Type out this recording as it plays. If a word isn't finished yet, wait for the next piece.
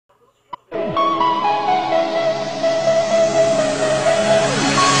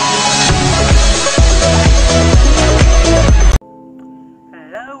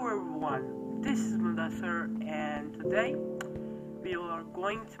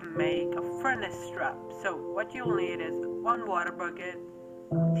going to make a furnace strap. So what you'll need is one water bucket,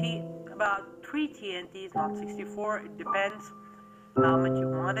 about 3 TNTs, not 64, it depends how much you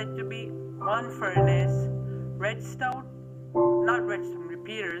want it to be, one furnace, redstone, not redstone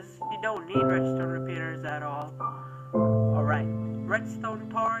repeaters, you don't need redstone repeaters at all. Alright, redstone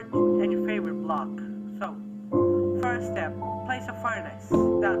torch and your favorite block. So, first step, place a furnace,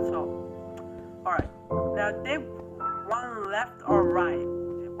 that's all. Alright, now dig one left or right.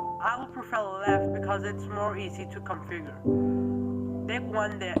 I will prefer left because it's more easy to configure. Dig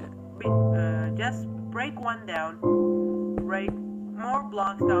one there, just break one down, break more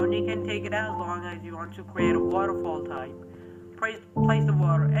blocks down. You can take it as long as you want to create a waterfall type. Place the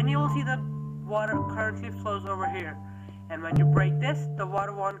water, and you will see the water currently flows over here. And when you break this, the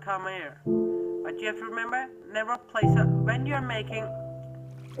water won't come here. But you have to remember, never place it when you're making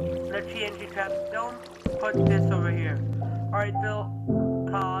the TNT trap. Don't put this over here, or it will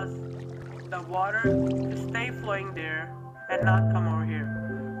cause the water to stay flowing there and not come over here.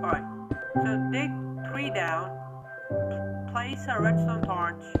 Alright, so dig 3 down, place a redstone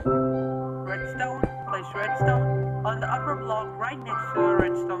torch, redstone, place redstone, on the upper block right next to the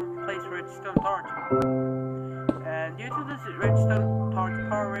redstone, place redstone torch. And due to this redstone torch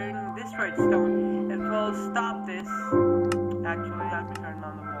powering this redstone, it will stop this. Actually, let me turn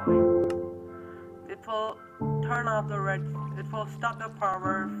on the volume. It will turn off it will stop the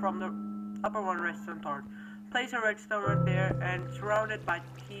power from the upper one redstone torch. Place a redstone right there and surround it by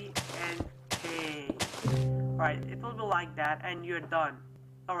TNT. Right, it will be like that and you're done.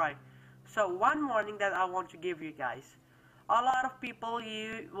 Alright, so one warning that I want to give you guys. A lot of people,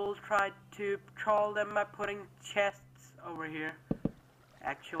 you will try to troll them by putting chests over here,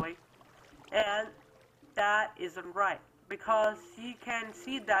 actually. And that isn't right, because you can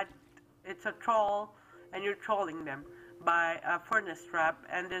see that it's a troll and you're trolling them by a furnace trap,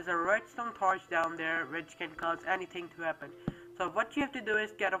 and there's a redstone torch down there which can cause anything to happen. So what you have to do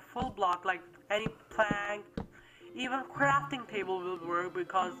is get a full block, like any plank, even crafting table will work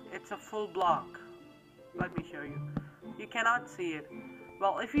because it's a full block. Let me show you. You cannot see it.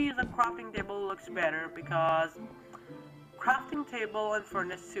 Well, if you use a crafting table, it looks better because crafting table and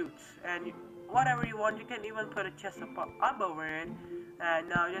furnace suits, and whatever you want, you can even put a chest up over it. And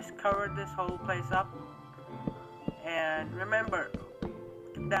now just cover this whole place up. And remember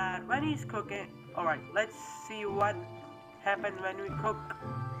that when he's cooking, alright, let's see what happens when we cook.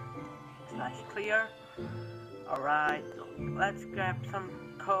 /clear. Alright, let's grab some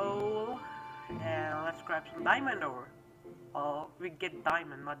coal and let's grab some diamond ore. Oh, we get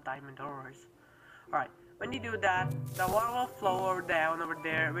diamond, not diamond ores. Alright, when you do that, the water will flow down over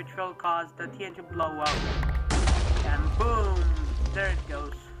there, which will cause the TNT to blow up. And boom, there it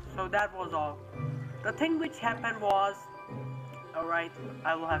goes. So that was all. The thing which happened was, alright,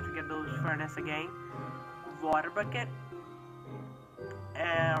 I will have to get those furnace again. Water bucket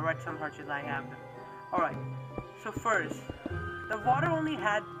and redstone torches, I have them. Alright, so first, the water only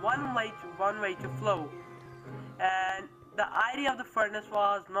had one way to flow, and the ID of the furnace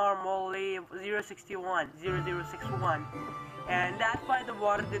was normally 061, and that's why the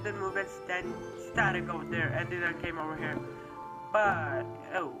water didn't move and stayed static over there and didn't came over here. But,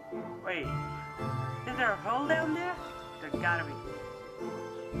 oh, wait, is there a hole down there? There gotta be.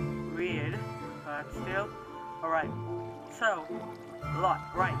 Weird, but still. Alright, so,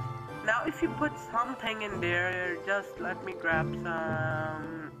 right. Now if you put something in there, just let me grab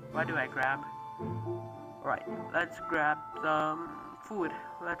some, what do I grab? Right, let's grab some food.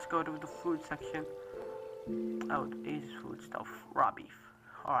 Let's go to the food section. Oh, this is food stuff, raw beef.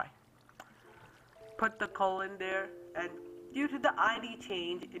 Alright. Put the coal in there, and due to the ID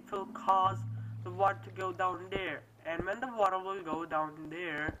change, it will cause the water to go down there. And when the water will go down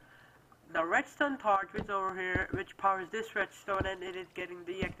there, the redstone torch which is over here, which powers this redstone, and it is getting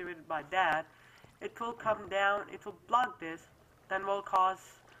deactivated by that, it will come down, it will block this, then will cause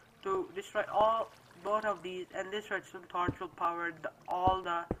to destroy both of these, and this redstone torch will power all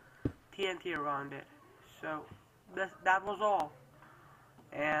the TNT around it. So that was all,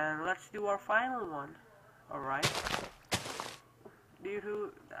 and let's do our final one. Alright, due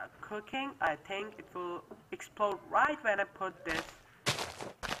to the cooking, I think it will explode right when I put this.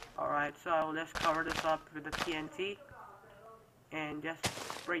 Alright, so I will just cover this up with the TNT and just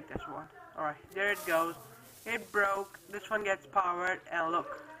break this one. Alright, there it goes. It broke. This one gets powered, and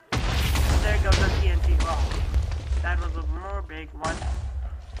look, there goes the TNT. Well, that was a more big one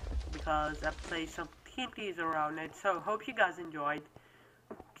because I placed some TNTs around it. So hope you guys enjoyed.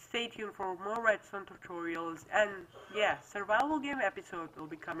 Stay tuned for more redstone tutorials, and yeah, survival game episode will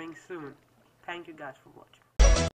be coming soon. Thank you guys for watching.